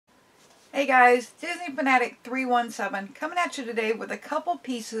Hey guys, Disney Fanatic 317 coming at you today with a couple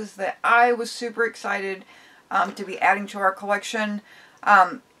pieces that I was super excited to be adding to our collection.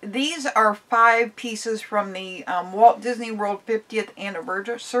 These are 5 pieces from the Walt Disney World 50th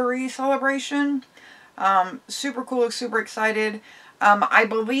anniversary celebration. Super cool, super excited. I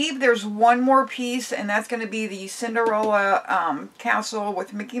believe there's one more piece, and that's going to be the Cinderella Castle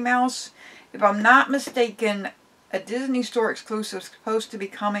with Mickey Mouse. If I'm not mistaken, a Disney Store exclusive is supposed to be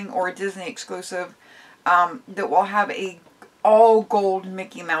coming, or a Disney exclusive that will have a all gold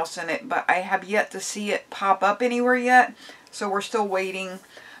Mickey Mouse in it, but I have yet to see it pop up anywhere yet, so we're still waiting.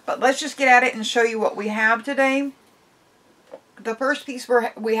 But let's just get at it and show you what we have today. The first piece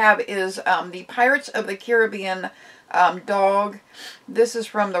we have is the Pirates of the Caribbean dog. This is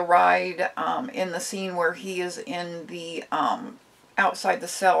from the ride in the scene where he is in the outside the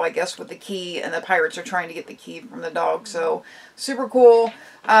cell, I guess, with the key, and the pirates are trying to get the key from the dog. So super cool.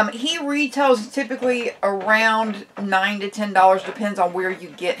 He retails typically around $9 to $10, depends on where you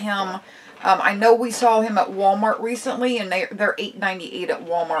get him. I know we saw him at Walmart recently, and they're $8.98 at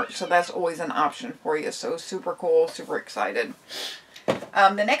Walmart, so that's always an option for you. So super cool, super excited.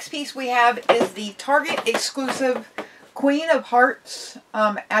 The next piece we have is the Target exclusive Queen of Hearts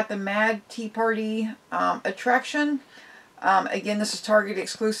at the Mad Tea Party attraction. Again, this is Target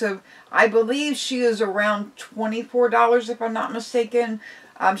exclusive. I believe she is around $24 if I'm not mistaken.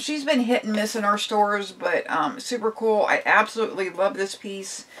 She's been hit and miss in our stores, but super cool. I absolutely love this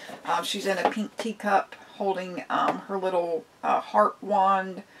piece. She's in a pink teacup holding her little heart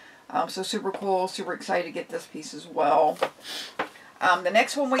wand. So super cool, super excited to get this piece as well. The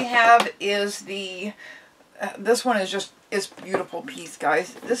next one we have is the, this one is beautiful piece,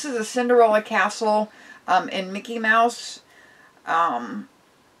 guys. This is a Cinderella Castle in Mickey Mouse.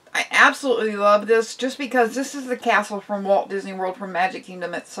 I absolutely love this just because this is the castle from Walt Disney World, from Magic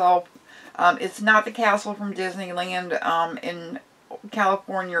Kingdom itself. It's not the castle from Disneyland in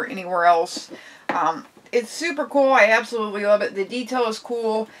California or anywhere else. It's super cool. I absolutely love it. The detail is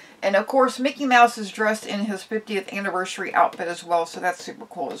cool. And of course, Mickey Mouse is dressed in his 50th anniversary outfit as well, so that's super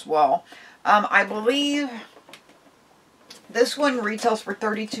cool as well. I believe this one retails for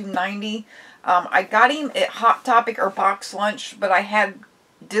 $32.90. I got him at Hot Topic or Box Lunch, but I had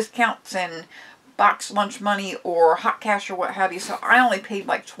discounts and box lunch money or hot cash or what have you, so I only paid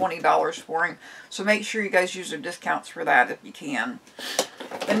like $20 for him. So make sure you guys use your discounts for that if you can.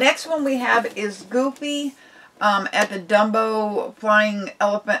 The next one we have is Goofy at the Dumbo Flying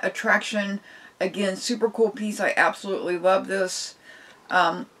Elephant attraction. Again, super cool piece. I absolutely love this.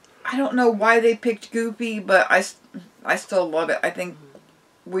 I don't know why they picked Goofy, but I still love it. I think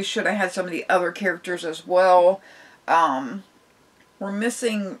we should have had some of the other characters as well. We're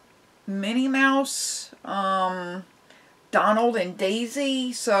missing Minnie Mouse, Donald, and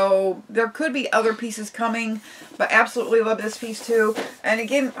Daisy. So there could be other pieces coming, but absolutely love this piece too. And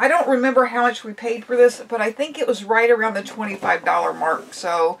again, I don't remember how much we paid for this, but I think it was right around the $25 mark.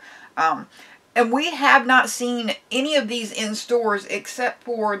 So, and we have not seen any of these in stores except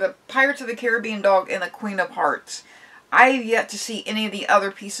for the Pirates of the Caribbean dog and the Queen of Hearts. I have yet to see any of the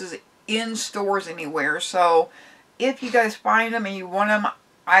other pieces in stores anywhere. So if you guys find them and you want them,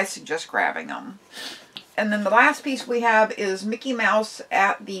 I suggest grabbing them. And then the last piece we have is Mickey Mouse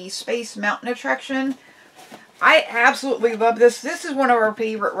at the Space Mountain attraction. I absolutely love this. This is one of our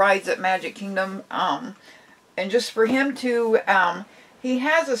favorite rides at Magic Kingdom. And just for him to, he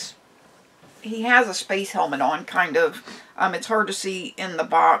has a space helmet on, kind of. It's hard to see in the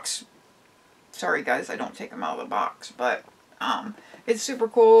box. Sorry guys, I don't take him out of the box, but it's super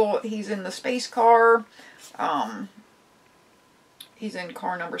cool. He's in the space car. He's in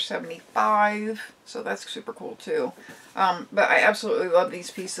car number 75, so that's super cool too. But I absolutely love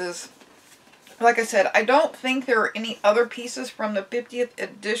these pieces. Like I said, I don't think there are any other pieces from the 50th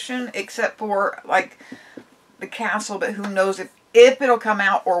edition except for like the castle, but who knows if it'll come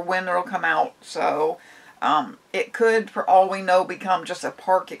out or when it'll come out. So it could, for all we know, become just a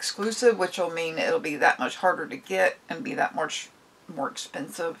park exclusive, which will mean it'll be that much harder to get and be that much more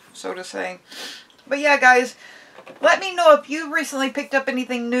expensive, so to say. But yeah, guys, let me know if you recently picked up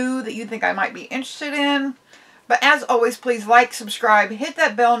anything new that you think I might be interested in. But as always, please like, subscribe, hit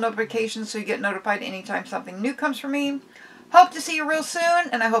that bell notification so you get notified anytime something new comes from me. Hope to see you real soon,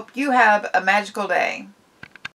 and I hope you have a magical day.